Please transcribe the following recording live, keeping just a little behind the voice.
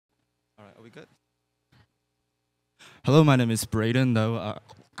Are we good? Hello, my name is Brayden Noh.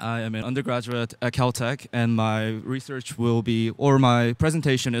 I am an undergraduate at Caltech, and my research will be, or my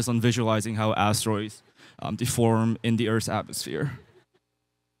presentation is on visualizing how asteroids deform in the Earth's atmosphere.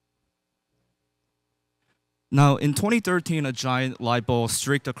 Now, in 2013, a giant light bulb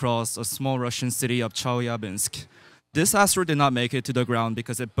streaked across a small Russian city of Chelyabinsk. This asteroid did not make it to the ground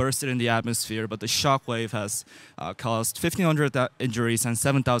because it bursted in the atmosphere, but the shockwave has caused 1,500 injuries and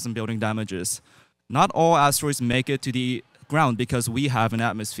 7,000 building damages. Not all asteroids make it to the ground because we have an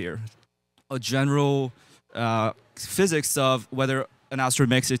atmosphere. A general physics of whether an asteroid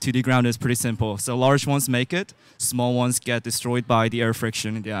makes it to the ground is pretty simple. So large ones make it, small ones get destroyed by the air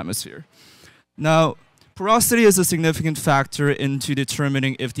friction in the atmosphere. Now, porosity is a significant factor into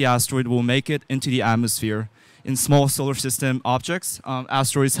determining if the asteroid will make it into the atmosphere. In small solar system objects,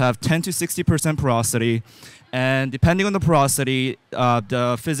 asteroids have 10 to 60% porosity, and depending on the porosity,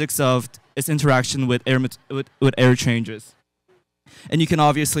 the physics of its interaction with air changes. And you can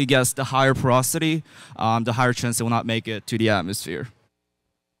obviously guess the higher porosity, the higher chance it will not make it to the atmosphere.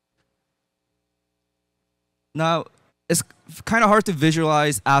 Now, it's kind of hard to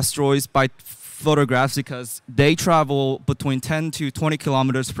visualize asteroids by photographs because they travel between 10 to 20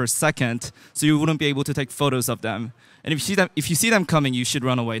 kilometers per second, so you wouldn't be able to take photos of them. And if you see them coming, you should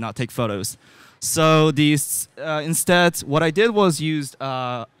run away, not take photos. So instead, what I did was use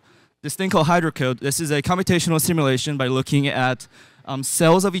this thing called hydrocode. This is a computational simulation by looking at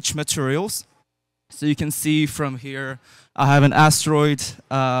cells of each materials. So you can see from here, I have an asteroid,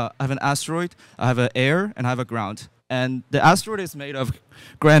 I have an air, and I have a ground. And the asteroid is made of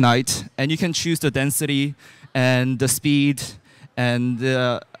granite, and you can choose the density and the speed and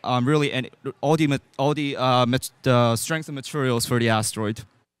all the strength of materials for the asteroid.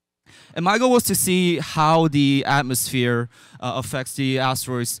 And my goal was to see how the atmosphere affects the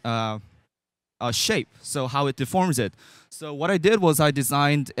asteroid's shape, so how it deforms it. So what I did was I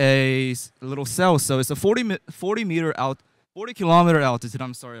designed a little cell. So it's a 40 kilometer altitude,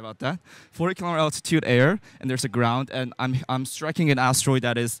 I'm sorry about that. 40 kilometer altitude air, and there's a ground, and I'm striking an asteroid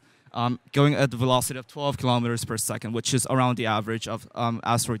that is going at the velocity of 12 kilometers per second, which is around the average of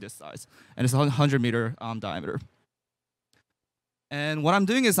asteroid this size. And it's a 100-meter diameter. And what I'm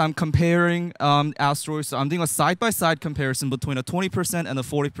doing is I'm comparing asteroids. So I'm doing a side-by-side comparison between a 20% and a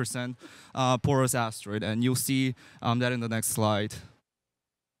 40% porous asteroid, and you'll see that in the next slide.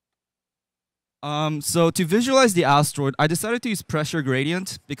 So to visualize the asteroid, I decided to use pressure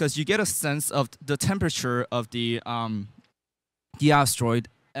gradient because you get a sense of the temperature of the asteroid,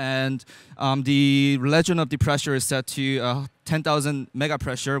 and the legend of the pressure is set to 10,000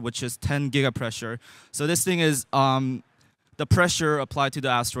 megapressure, which is 10 gigapressure. So this thing is the pressure applied to the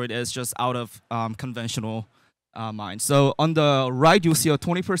asteroid is just out of conventional mind. So on the right, you'll see a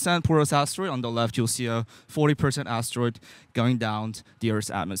 20% porous asteroid. On the left, you'll see a 40% asteroid going down the Earth's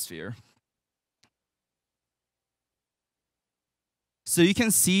atmosphere. So you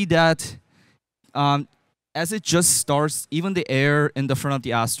can see that as it just starts, even the air in the front of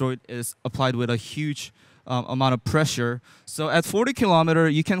the asteroid is applied with a huge amount of pressure. So at 40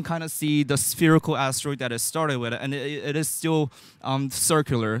 kilometers, you can kind of see the spherical asteroid that it started with, and it is still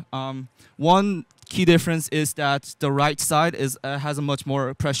circular. One key difference is that the right side has a much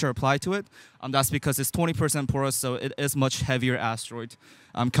more pressure applied to it. That's because it's 20% porous, so it is much heavier asteroid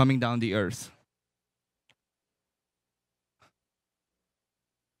coming down the Earth.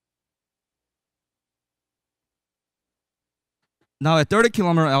 Now at 30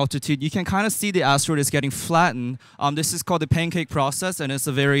 kilometer altitude, you can kind of see the asteroid is getting flattened. This is called the pancake process, and it's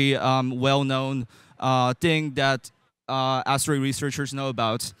a very well-known thing that asteroid researchers know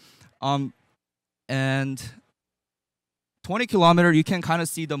about. And 20 kilometer, you can kind of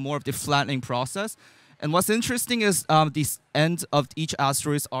see the more of the flattening process. And what's interesting is the ends of each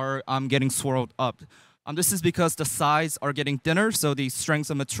asteroids are getting swirled up. This is because the sides are getting thinner, so the strength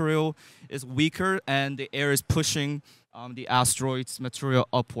of material is weaker, and the air is pushing the asteroid's material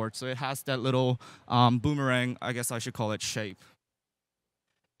upward. So it has that little boomerang, I guess I should call it, shape.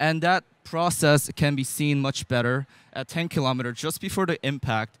 And that process can be seen much better at 10 kilometers, just before the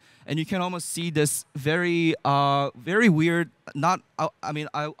impact. And you can almost see this very weird, I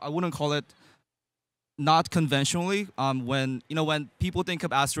wouldn't call it not conventionally. When people think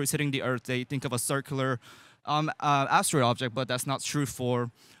of asteroids hitting the Earth, they think of a circular asteroid object, but that's not true for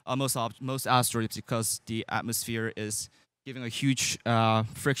most asteroids because the atmosphere is giving a huge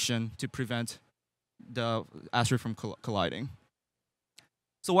friction to prevent the asteroid from colliding.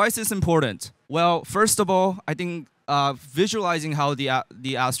 So why is this important? Well, first of all, I think visualizing how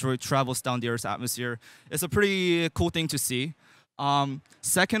the asteroid travels down the Earth's atmosphere is a pretty cool thing to see.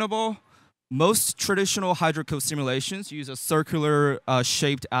 Second of all, most traditional hydrocode simulations use a circular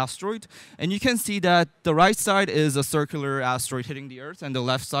shaped asteroid. And you can see that the right side is a circular asteroid hitting the Earth, and the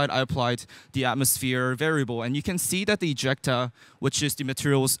left side I applied the atmosphere variable. And you can see that the ejecta, which is the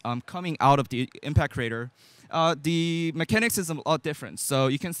materials coming out of the impact crater, the mechanics is a lot different. So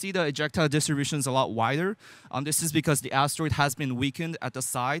you can see the ejecta distribution is a lot wider. This is because the asteroid has been weakened at the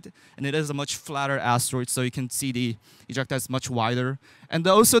side, and it is a much flatter asteroid, so you can see the ejecta is much wider. And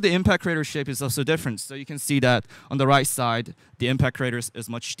also the impact crater shape is also different. So you can see that on the right side, the impact crater is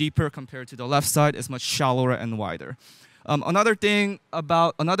much deeper compared to the left side, it's much shallower and wider. Another thing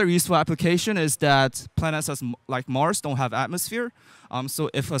about another useful application is that planets like Mars don't have atmosphere. So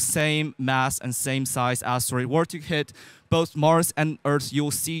if a same mass and same size asteroid were to hit both Mars and Earth,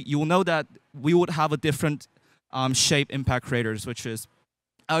 you'll know that we would have a different shape impact craters, which is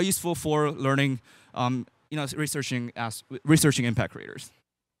useful for learning, researching impact craters.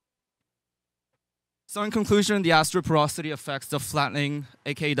 So in conclusion, the asteroid porosity affects the flattening,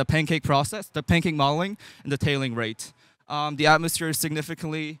 aka the pancake process, the pancake modeling, and the tailing rate. The atmosphere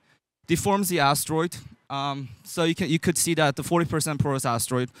significantly deforms the asteroid. So you could see that the 40% porous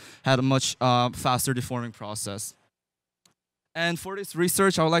asteroid had a much faster deforming process. And for this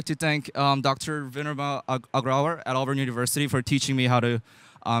research, I would like to thank Dr. Vinirma Agrawar at Auburn University for teaching me how to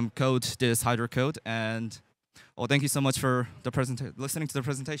code this hydrocode. And well, thank you so much for listening to the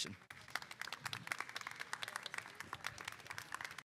presentation.